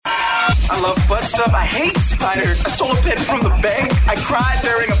I love butt stuff. I hate spiders. I stole a pen from the bank. I cried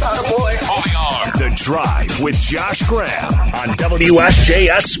during a powder boy. Only on The Drive with Josh Graham on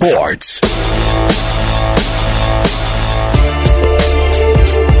WSJS Sports.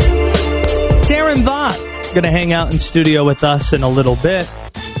 Darren Vaught going to hang out in studio with us in a little bit.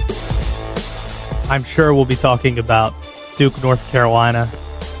 I'm sure we'll be talking about Duke, North Carolina,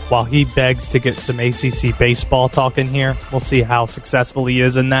 while he begs to get some ACC baseball talk in here. We'll see how successful he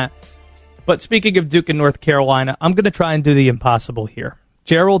is in that. But speaking of Duke and North Carolina, I'm going to try and do the impossible here.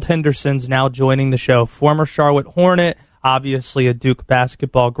 Gerald Henderson's now joining the show, former Charlotte Hornet, obviously a Duke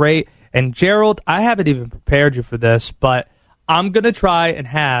basketball great. And Gerald, I haven't even prepared you for this, but I'm going to try and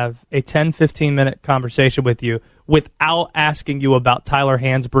have a 10, 15-minute conversation with you without asking you about Tyler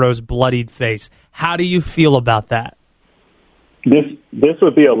Hansborough's bloodied face. How do you feel about that? This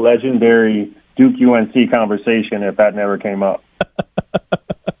would be a legendary Duke-UNC conversation if that never came up.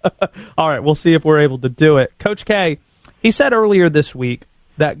 All right, we'll see if we're able to do it. Coach K, he said earlier this week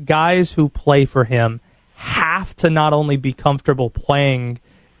that guys who play for him have to not only be comfortable playing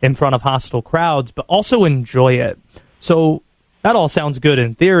in front of hostile crowds, but also enjoy it. So that all sounds good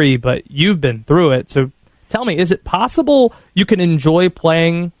in theory, but you've been through it. So tell me, is it possible you can enjoy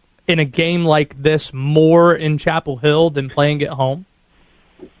playing in a game like this more in Chapel Hill than playing at home?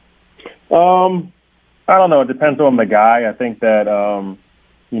 I don't know. It depends on the guy. I think that,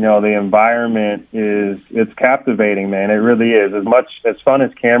 the environment it's captivating, man. It really is. As fun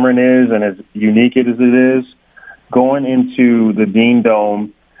as Cameron is and as unique as it is, going into the Dean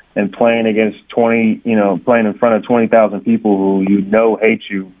Dome and playing against playing in front of 20,000 people who hate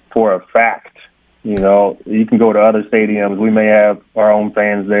you for a fact. You can go to other stadiums. We may have our own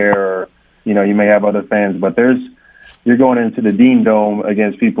fans there, or, you may have other fans, but you're going into the Dean Dome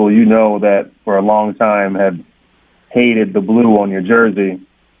against people that for a long time have hated the blue on your jersey.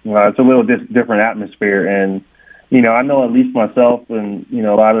 It's a little different atmosphere. And, I know at least myself and,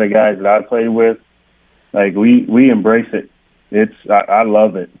 a lot of the guys that I played with, like we embrace it. I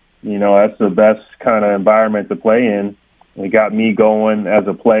love it. That's the best kind of environment to play in. It got me going as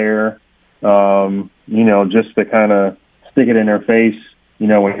a player, just to kind of stick it in their face, when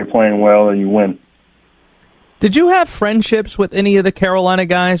you're playing well and you win. Did you have friendships with any of the Carolina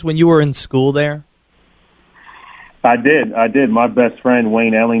guys when you were in school there? I did. My best friend,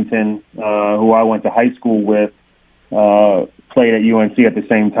 Wayne Ellington, who I went to high school with, played at UNC at the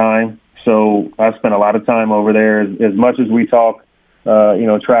same time. So I spent a lot of time over there. As much as we talk,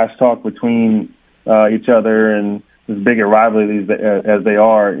 trash talk between each other and as big a rivalries as they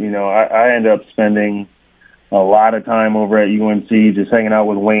are, I end up spending a lot of time over at UNC just hanging out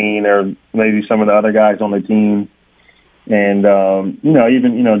with Wayne or maybe some of the other guys on the team. And,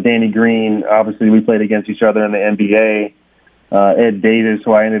 even Danny Green, obviously we played against each other in the NBA. Ed Davis,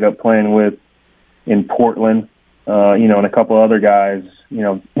 who I ended up playing with in Portland, and a couple other guys,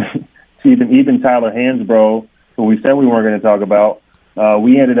 even Tyler Hansbrough, who we said we weren't going to talk about.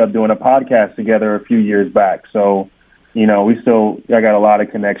 We ended up doing a podcast together a few years back. So, I got a lot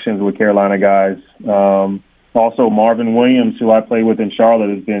of connections with Carolina guys. Also, Marvin Williams, who I played with in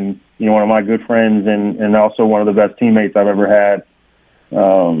Charlotte, has been, one of my good friends and also one of the best teammates I've ever had.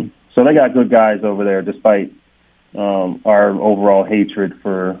 So they got good guys over there, despite our overall hatred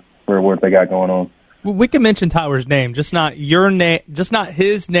for what they got going on. We can mention Tyler's name, just not your name, just not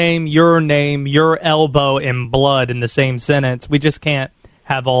his name, your elbow, and blood in the same sentence. We just can't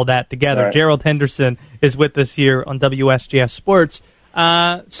have all that together. Right. Gerald Henderson is with us here on WSGS Sports.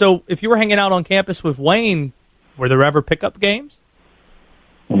 So if you were hanging out on campus with Wayne, were there ever pickup games?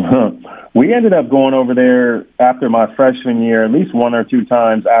 We ended up going over there after my freshman year, at least one or two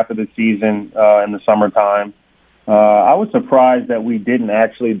times after the season in the summertime. I was surprised that we didn't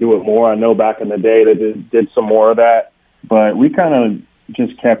actually do it more. I know back in the day they did some more of that, but we kind of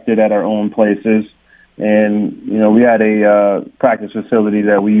just kept it at our own places. And, we had a practice facility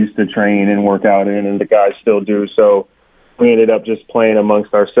that we used to train and work out in, and the guys still do. So we ended up just playing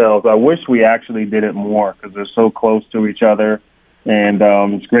amongst ourselves. I wish we actually did it more because they're so close to each other. And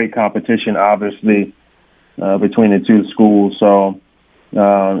it's great competition, obviously, between the two schools. So,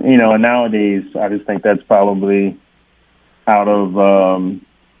 and nowadays I just think that's probably out of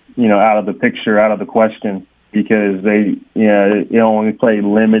the picture, out of the question, because they only play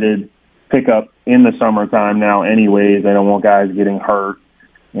limited pickup in the summertime now anyways. They don't want guys getting hurt.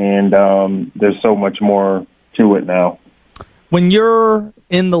 And there's so much more to it now. When you're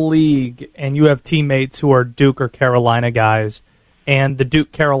in the league and you have teammates who are Duke or Carolina guys, and the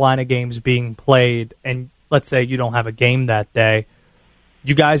Duke-Carolina game's being played, and let's say you don't have a game that day,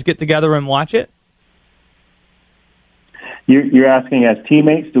 you guys get together and watch it? You're asking as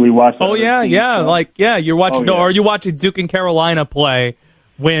teammates, do we watch? Oh yeah, you're watching. No, are you watching Duke and Carolina play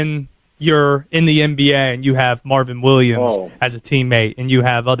when you're in the NBA and you have Marvin Williams as a teammate and you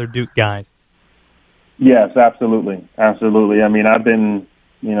have other Duke guys? Yes, absolutely. I mean, I've been,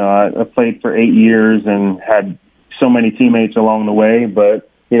 I played for 8 years and had so many teammates along the way. But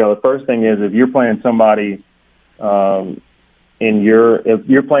the first thing is if you're playing somebody, if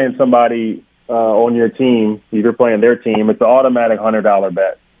you're playing somebody on your team, if you're playing their team, it's an automatic $100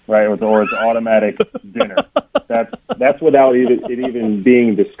 bet, right? Or it's an automatic dinner. That's without it even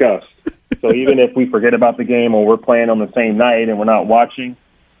being discussed. So even if we forget about the game or we're playing on the same night and we're not watching,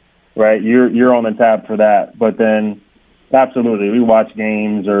 right, you're on the tab for that. But then, absolutely, we watch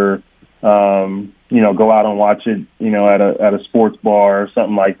games or go out and watch it, at a sports bar or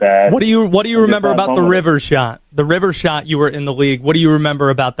something like that. What do you remember about the Rivers shot? The Rivers shot, you were in the league. What do you remember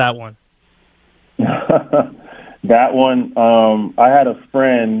about that one? That one, I had a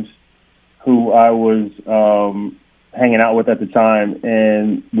friend who I was hanging out with at the time,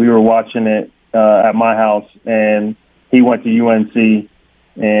 and we were watching it at my house, and he went to UNC,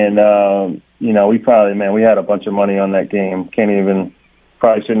 and, we had a bunch of money on that game.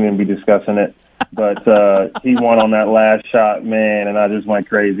 Probably shouldn't even be discussing it. But he won on that last shot, man, and I just went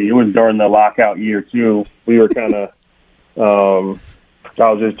crazy. It was during the lockout year, too. We were kind of I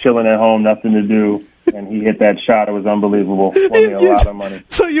was just chilling at home, nothing to do, and he hit that shot. It was unbelievable. Won me a lot of money.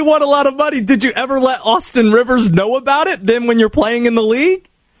 So you won a lot of money. Did you ever let Austin Rivers know about it then when you're playing in the league?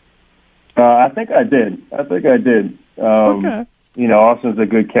 I think I did. Okay. Austin's a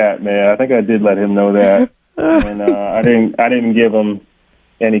good cat, man. I think I did let him know that. And I didn't give him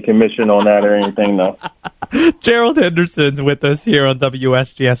any commission on that or anything, though. Gerald Henderson's with us here on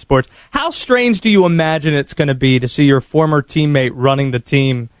WSGS Sports. How strange do you imagine it's going to be to see your former teammate running the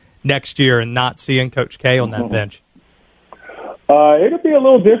team next year and not seeing Coach K on that bench? It'll be a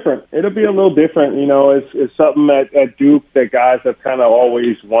little different. It's something at Duke that guys have kind of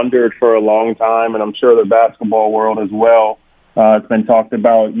always wondered for a long time, and I'm sure the basketball world as well. It's been talked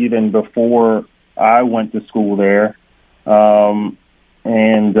about even before I went to school there.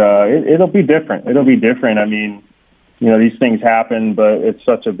 It'll be different. I mean, these things happen, but it's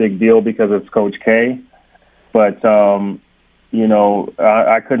such a big deal because it's Coach K. But, I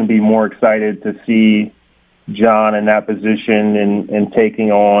couldn't be more excited to see John in that position and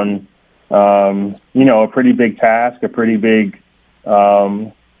taking on, a pretty big task, a pretty big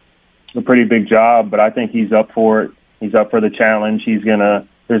job. But I think he's up for it. He's up for the challenge.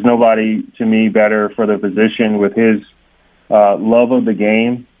 There's nobody to me better for the position with his love of the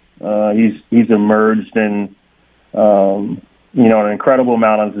game. He's emerged in an incredible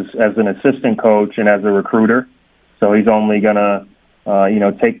amount as an assistant coach and as a recruiter. So he's only gonna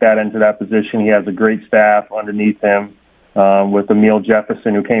take that into that position. He has a great staff underneath him with Emil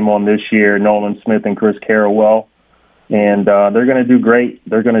Jefferson, who came on this year, Nolan Smith and Chris Carrawell, and they're gonna do great.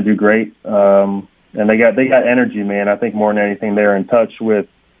 And they got energy, man. I think more than anything, they're in touch with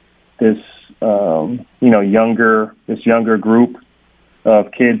this younger group of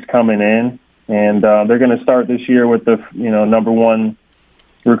kids coming in, and they're going to start this year with the number one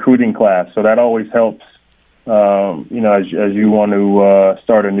recruiting class. So that always helps, as you want to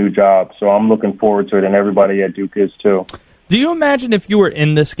start a new job. So I'm looking forward to it, and everybody at Duke is too. Do you imagine if you were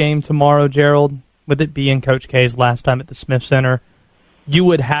in this game tomorrow, Gerald, with it being Coach K's last time at the Smith Center, you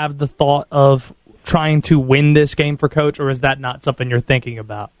would have the thought of trying to win this game for Coach, or is that not something you're thinking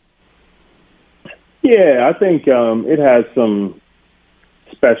about? Yeah, I think it has some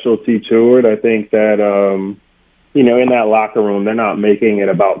specialty to it. I think that, in that locker room, they're not making it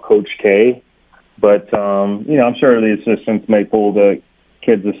about Coach K. But, I'm sure the assistants may pull the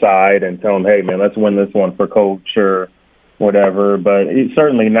kids aside and tell them, hey, man, let's win this one for Coach or whatever. But it's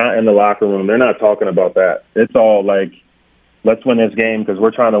certainly not in the locker room. They're not talking about that. It's all like, let's win this game because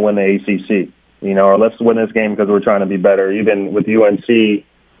we're trying to win the ACC, or let's win this game because we're trying to be better. Even with UNC,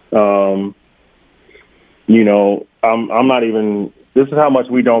 I'm not even – this is how much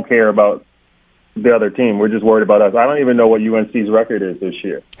we don't care about the other team. We're just worried about us. I don't even know what UNC's record is this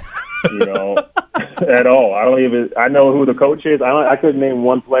year, at all. I know who the coach is. I couldn't name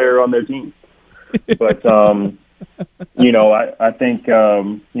one player on their team. But, I think,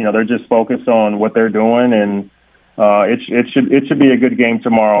 they're just focused on what they're doing, and it should be a good game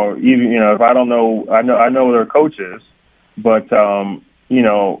tomorrow. Even, if I don't know, I know their coaches, but,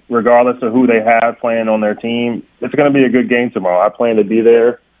 regardless of who they have playing on their team, it's going to be a good game tomorrow. I plan to be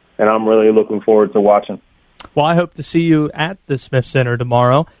there, and I'm really looking forward to watching. Well, I hope to see you at the Smith Center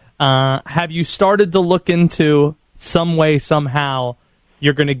tomorrow. Have you started to look into some way, somehow,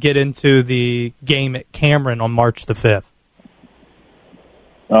 you're going to get into the game at Cameron on March the 5th?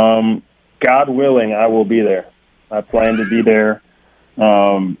 God willing, I will be there. I plan to be there.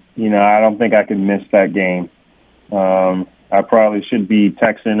 I don't think I can miss that game. I probably should be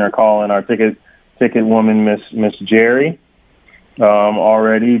texting or calling our ticket woman, Miss Jerry,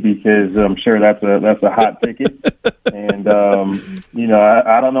 already, because I'm sure that's a hot ticket. And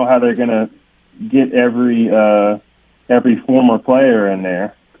I don't know how they're gonna get every former player in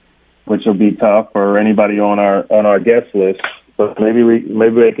there, which will be tough, or anybody on our guest list. But maybe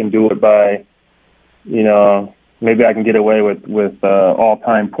they can do it by, maybe I can get away with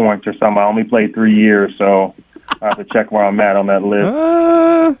all-time points or something. I only played 3 years, so I have to check where I'm at on that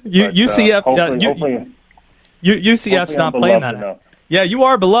list. UCF, UCF's not playing that night. Yeah, you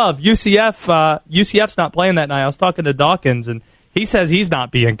are beloved. UCF's not playing that night. I was talking to Dawkins, and he says he's not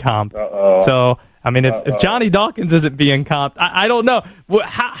being comped. So, I mean, if Johnny Dawkins isn't being comped, I don't know.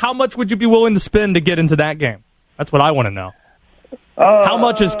 How much would you be willing to spend to get into that game? That's what I want to know. How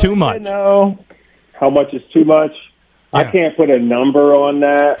much is too much? How much is too much? Yeah. I can't put a number on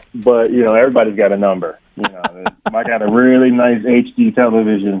that, but, everybody's got a number. I got a really nice HD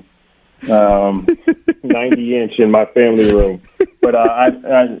television, 90-inch in my family room. But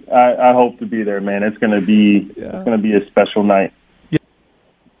I hope to be there, man. It's going to be a special night. Yeah.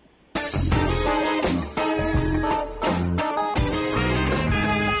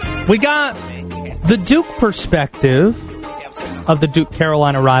 We got the Duke perspective of the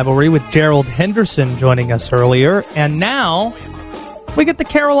Duke-Carolina rivalry with Gerald Henderson joining us earlier, and now we get the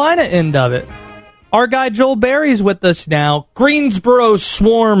Carolina end of it. Our guy Joel Berry's with us now. Greensboro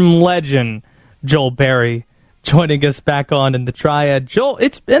Swarm legend Joel Berry joining us back on in the Triad. Joel,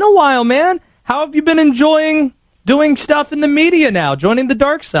 it's been a while, man. How have you been enjoying doing stuff in the media now, joining the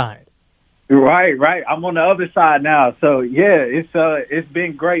dark side? Right. I'm on the other side now. So, yeah, it's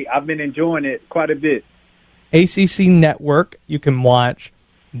been great. I've been enjoying it quite a bit. ACC Network, you can watch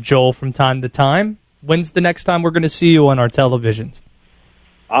Joel from time to time. When's the next time we're going to see you on our televisions?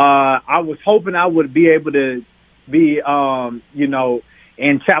 I was hoping I would be able to be,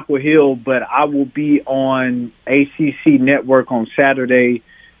 in Chapel Hill, but I will be on ACC Network on Saturday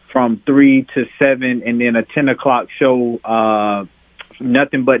from 3 to 7, and then a 10 o'clock show,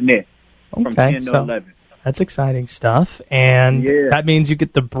 Nothing But Net, from 10 to 11. That's exciting stuff, and that means you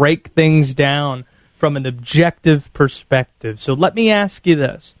get to break things down from an objective perspective. So let me ask you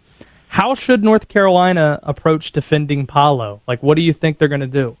this. How should North Carolina approach defending Paolo? Like, what do you think they're going to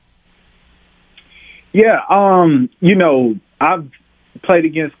do? Yeah, I've played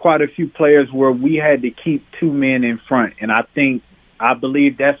against quite a few players where we had to keep two men in front, and I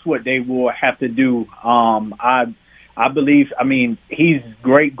believe that's what they will have to do. I believe, he's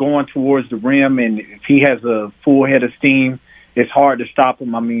great going towards the rim, and if he has a full head of steam, it's hard to stop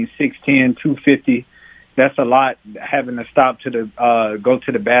him. 6'10", 250. That's a lot, having to stop go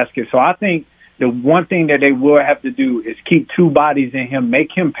to the basket. So I think the one thing that they will have to do is keep two bodies in him,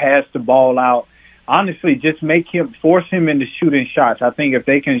 make him pass the ball out. Honestly, just force him into shooting shots. I think if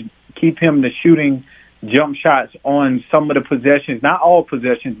they can keep him to shooting jump shots on some of the possessions, not all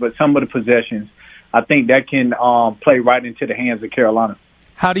possessions, but some of the possessions, I think that can play right into the hands of Carolina.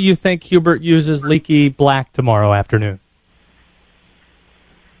 How do you think Hubert uses Leaky Black tomorrow afternoon?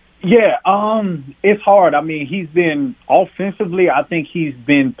 Yeah, it's hard. He's been offensively, I think he's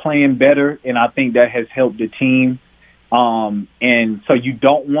been playing better, and I think that has helped the team. And so you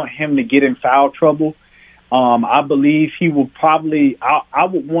don't want him to get in foul trouble. I believe he will probably, I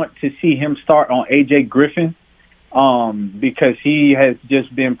would want to see him start on A.J. Griffin, because he has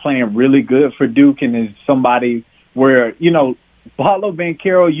just been playing really good for Duke, and is somebody where, Paolo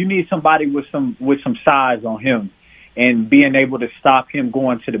Banchero, you need somebody with some size on him and being able to stop him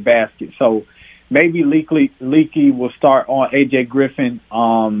going to the basket. So maybe Leaky will start on A.J. Griffin,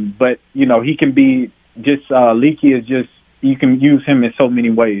 but, he can be just Leaky is just, you can use him in so many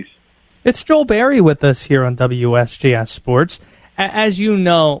ways. It's Joel Berry with us here on WSJS Sports. As you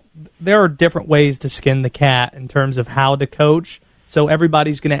know, there are different ways to skin the cat in terms of how to coach, so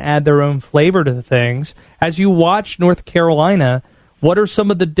everybody's going to add their own flavor to things. As you watch North Carolina, what are some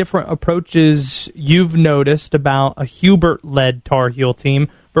of the different approaches you've noticed about a Hubert-led Tar Heel team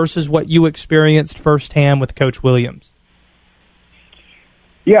versus what you experienced firsthand with Coach Williams?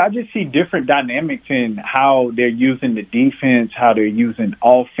 Yeah, I just see different dynamics in how they're using the defense, how they're using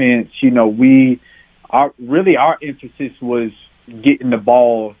offense. Our emphasis was getting the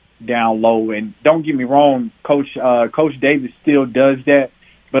ball down low. And don't get me wrong, Coach Davis still does that.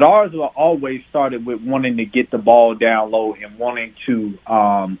 But ours always started with wanting to get the ball down low and wanting to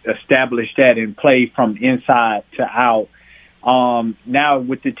establish that and play from inside to out. Now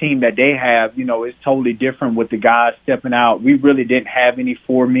with the team that they have, it's totally different with the guys stepping out. We really didn't have any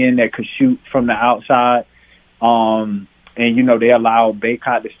 4 men that could shoot from the outside. And, they allowed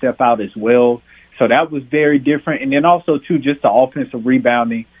Baycott to step out as well. So that was very different. And then also, too, just the offensive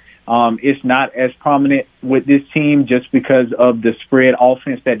rebounding. It's not as prominent with this team just because of the spread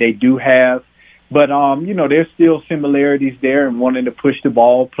offense that they do have. But, there's still similarities there and wanting to push the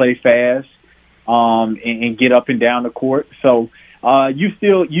ball, play fast, and get up and down the court. So you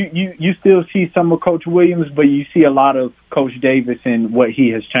still see some of Coach Williams, but you see a lot of Coach Davis and what he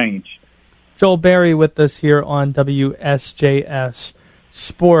has changed. Joel Berry with us here on WSJS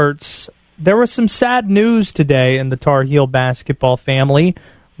Sports. There was some sad news today in the Tar Heel basketball family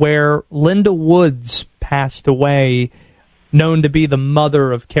where Linda Woods passed away, known to be the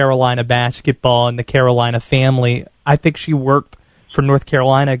mother of Carolina basketball and the Carolina family. I think she worked for North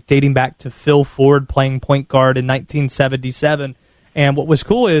Carolina dating back to Phil Ford playing point guard in 1977. And what was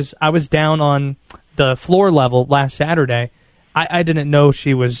cool is I was down on the floor level last Saturday. I didn't know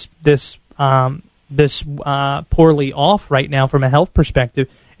she was this poorly off right now from a health perspective.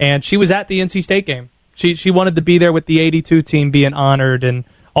 And she was at the NC State game. She wanted to be there with the 82 team being honored and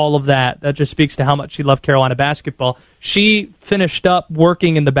all of that. That just speaks to how much she loved Carolina basketball. She finished up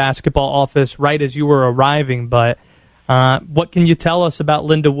working in the basketball office right as you were arriving, but what can you tell us about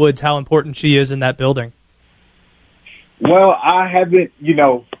Linda Woods, how important she is in that building? Well, I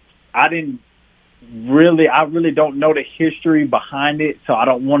really don't know the history behind it, so I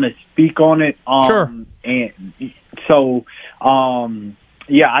don't want to speak on it. Sure. And so,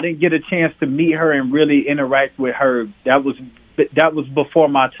 I didn't get a chance to meet her and really interact with her. That was before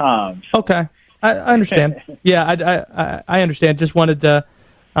my time. So. Okay. I understand. Yeah, I understand. Just wanted to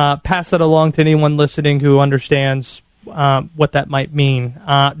pass that along to anyone listening who understands what that might mean.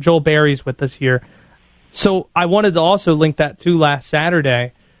 Joel Berry's with us here. So I wanted to also link that to last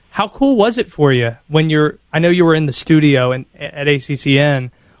Saturday. How cool was it for you when I know you were in the studio at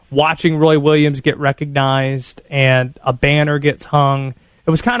ACCN watching Roy Williams get recognized and a banner gets hung. It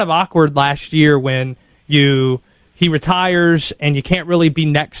was kind of awkward last year when he retires and you can't really be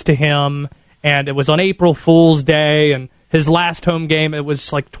next to him, and it was on April Fool's Day, and his last home game, it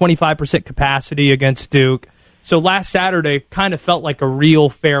was like 25% capacity against Duke. So last Saturday kind of felt like a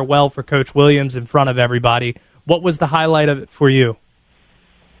real farewell for Coach Williams in front of everybody. What was the highlight of it for you?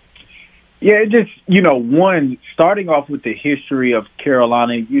 Yeah, it just, one, starting off with the history of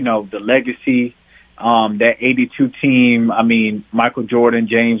Carolina, the legacy, that 82 team, Michael Jordan,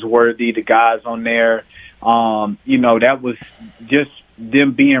 James Worthy, the guys on there, that was just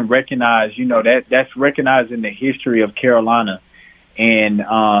them being recognized, that's recognizing the history of Carolina. And,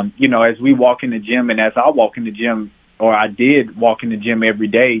 as we walk in the gym and as I walk in the gym, or I did walk in the gym every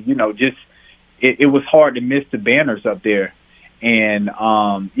day, it was hard to miss the banners up there. And,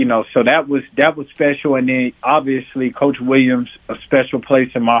 so that was special. And then obviously Coach Williams, a special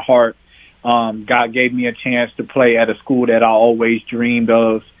place in my heart. God gave me a chance to play at a school that I always dreamed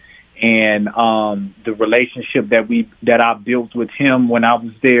of. And, the relationship that I built with him when I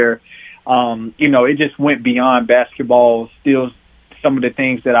was there, it just went beyond basketball. Still some of the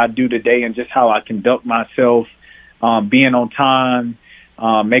things that I do today and just how I conduct myself, being on time,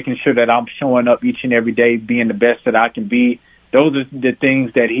 making sure that I'm showing up each and every day, being the best that I can be. Those are the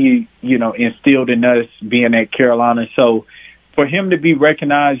things that he, instilled in us being at Carolina. So for him to be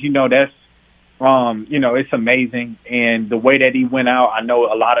recognized, that's, it's amazing. And the way that he went out, I know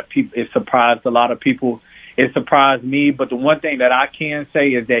a lot of people, it surprised a lot of people. It surprised me. But the one thing that I can say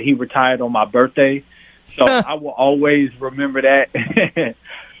is that he retired on my birthday. So I will always remember that.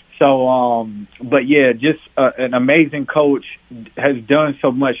 So, but yeah, just an amazing coach, has done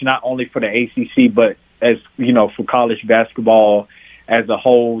so much, not only for the ACC, but as, for college basketball as a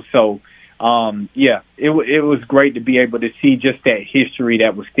whole. So, it was great to be able to see just that history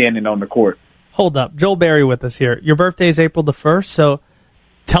that was standing on the court. Hold up. Joel Berry with us here. Your birthday is April the 1st, so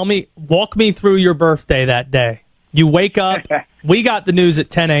walk me through your birthday that day. You wake up, we got the news at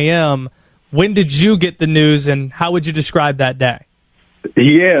 10 a.m. When did you get the news, and how would you describe that day?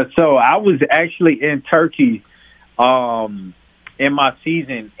 Yeah, so I was actually in Turkey in my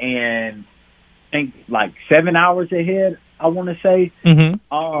season, and I think like 7 hours ahead, I want to say.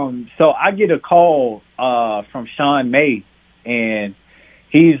 Mm-hmm. So I get a call from Sean May, and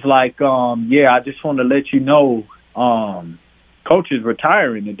he's like, I just want to let you know Coach is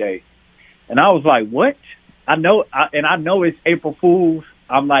retiring today. And I was like, what? I know it's April Fool's.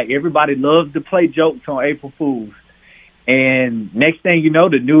 I'm like, everybody loves to play jokes on April Fool's. And next thing you know,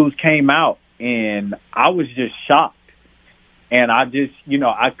 the news came out, and I was just shocked. And I just,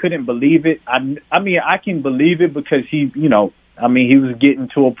 I couldn't believe it. I mean, I can believe it because he, I mean, he was getting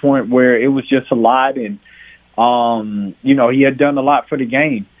to a point where it was just a lot, and he had done a lot for the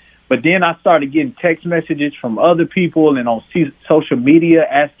game. But then I started getting text messages from other people and on social media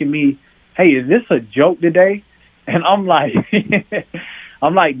asking me, "Hey, is this a joke today?" And I'm like,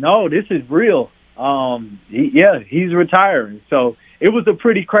 no, this is real. He's retiring. So it was a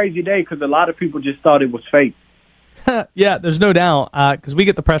pretty crazy day because a lot of people just thought it was fake. Yeah, there's no doubt, because we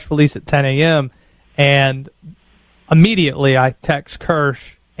get the press release at 10 a.m., and immediately I text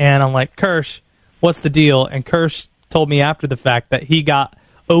Kirsch, and I'm like, "Kirsch, what's the deal?" And Kirsch told me after the fact that he got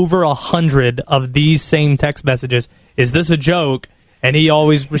over 100 of these same text messages. "Is this a joke?" And he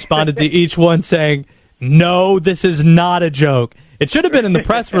always responded to each one saying, "No, this is not a joke." It should have been in the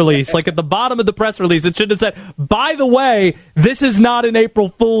press release. Like at the bottom of the press release, it should have said, "By the way, this is not an April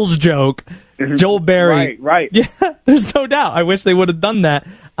Fool's joke." Joel Berry. Right. Yeah, there's no doubt. I wish they would have done that.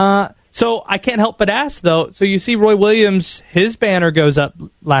 So I can't help but ask, though. So you see Roy Williams, his banner goes up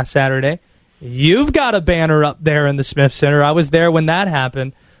last Saturday. You've got a banner up there in the Smith Center. I was there when that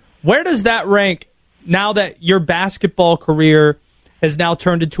happened. Where does that rank now that your basketball career has now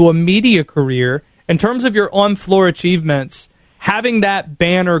turned into a media career? In terms of your on-floor achievements, having that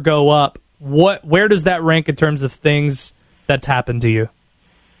banner go up, where does that rank in terms of things that's happened to you?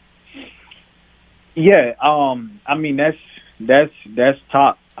 Yeah, I mean that's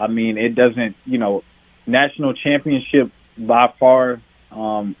top. I mean, it doesn't, national championship by far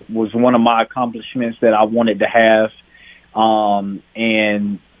was one of my accomplishments that I wanted to have,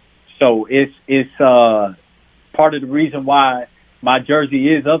 and so it's part of the reason why my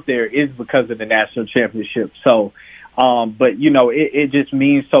jersey is up there is because of the national championship. So, but it just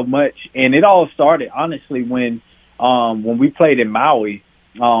means so much, and it all started honestly when we played in Maui.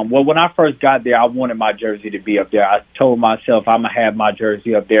 When I first got there, I wanted my jersey to be up there. I told myself I'm gonna have my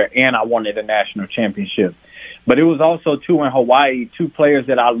jersey up there, and I wanted a national championship. But it was also too in Hawaii. Two players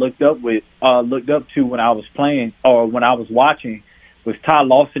that I looked up to when I was playing or when I was watching was Ty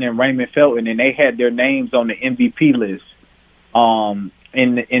Lawson and Raymond Felton, and they had their names on the MVP list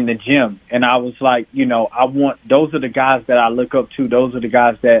in the gym. And I was like, those are the guys that I look up to. Those are the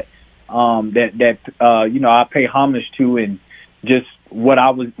guys that I pay homage to, and just what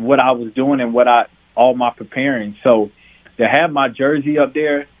I was doing and all my preparing. So to have my jersey up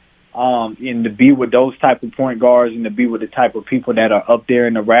there, and to be with those type of point guards and to be with the type of people that are up there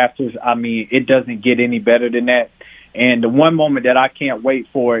in the rafters, I mean, it doesn't get any better than that. And the one moment that I can't wait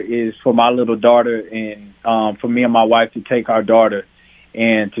for is for my little daughter and for me and my wife to take our daughter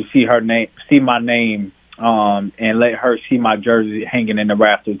and to see my name, and let her see my jersey hanging in the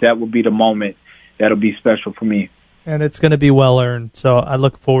rafters. That will be the moment that'll be special for me. And it's going to be well earned. So I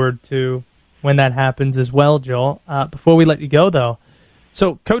look forward to when that happens as well, Joel. Before we let you go, though,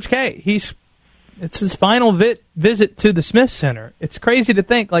 so Coach K, it's his final visit to the Smith Center. It's crazy to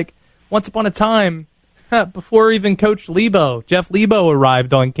think, like, once upon a time, before even Coach Jeff Lebo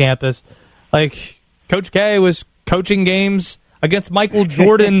arrived on campus, like, Coach K was coaching games against Michael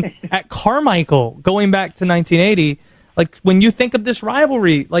Jordan at Carmichael going back to 1980. Like, when you think of this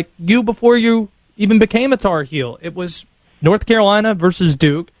rivalry, like, before you even became a Tar Heel, it was North Carolina versus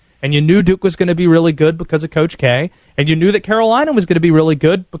Duke, and you knew Duke was going to be really good because of Coach K, and you knew that Carolina was going to be really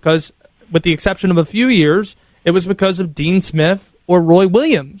good because, with the exception of a few years, it was because of Dean Smith or Roy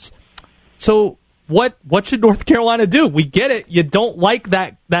Williams. So what should North Carolina do? We get it. You don't like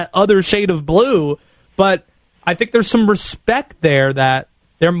that other shade of blue, but I think there's some respect there that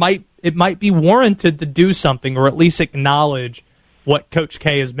it might be warranted to do something or at least acknowledge what Coach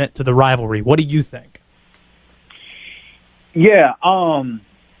K has meant to the rivalry. What do you think? Yeah,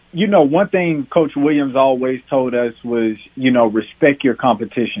 one thing Coach Williams always told us was, respect your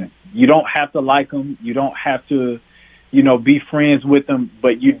competition. You don't have to like them. You don't have to, be friends with them,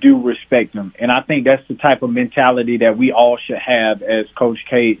 but you do respect them. And I think that's the type of mentality that we all should have as Coach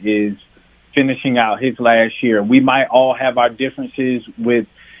K is finishing out his last year. We might all have our differences with,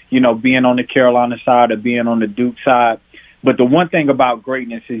 being on the Carolina side or being on the Duke side. But the one thing about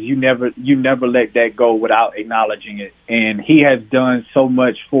greatness is you never let that go without acknowledging it. And he has done so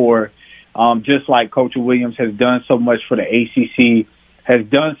much for, just like Coach Williams has done so much for the ACC, has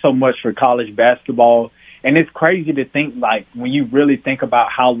done so much for college basketball. And it's crazy to think, like, when you really think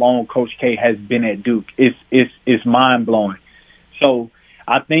about how long Coach K has been at Duke, it's mind blowing. So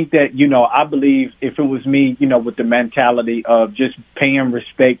I think that, I believe if it was me, with the mentality of just paying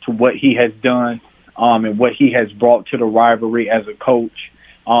respect to what he has done, and what he has brought to the rivalry as a coach.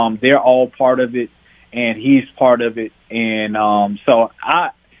 They're all part of it, and he's part of it. And so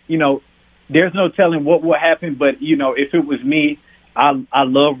there's no telling what will happen. But, if it was me, I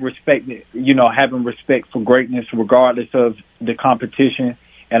love respect, having respect for greatness regardless of the competition.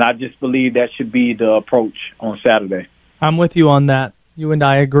 And I just believe that should be the approach on Saturday. I'm with you on that. You and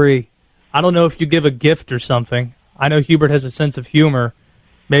I agree. I don't know if you give a gift or something. I know Hubert has a sense of humor.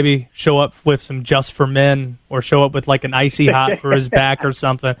 Maybe show up with some Just for Men or show up with like an Icy Hot for his back or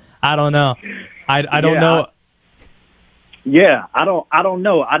something. I don't know. I don't know. I don't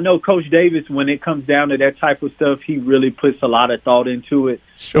know. I know Coach Davis, when it comes down to that type of stuff, he really puts a lot of thought into it.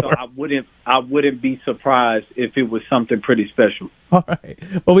 Sure. So I wouldn't be surprised if it was something pretty special. All right.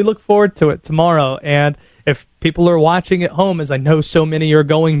 Well, we look forward to it tomorrow. And if people are watching at home, as I know so many are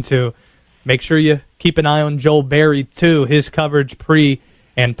going to, make sure you keep an eye on Joel Berry, too, his coverage pre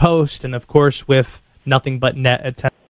and post, and, of course, with Nothing But Net at 10.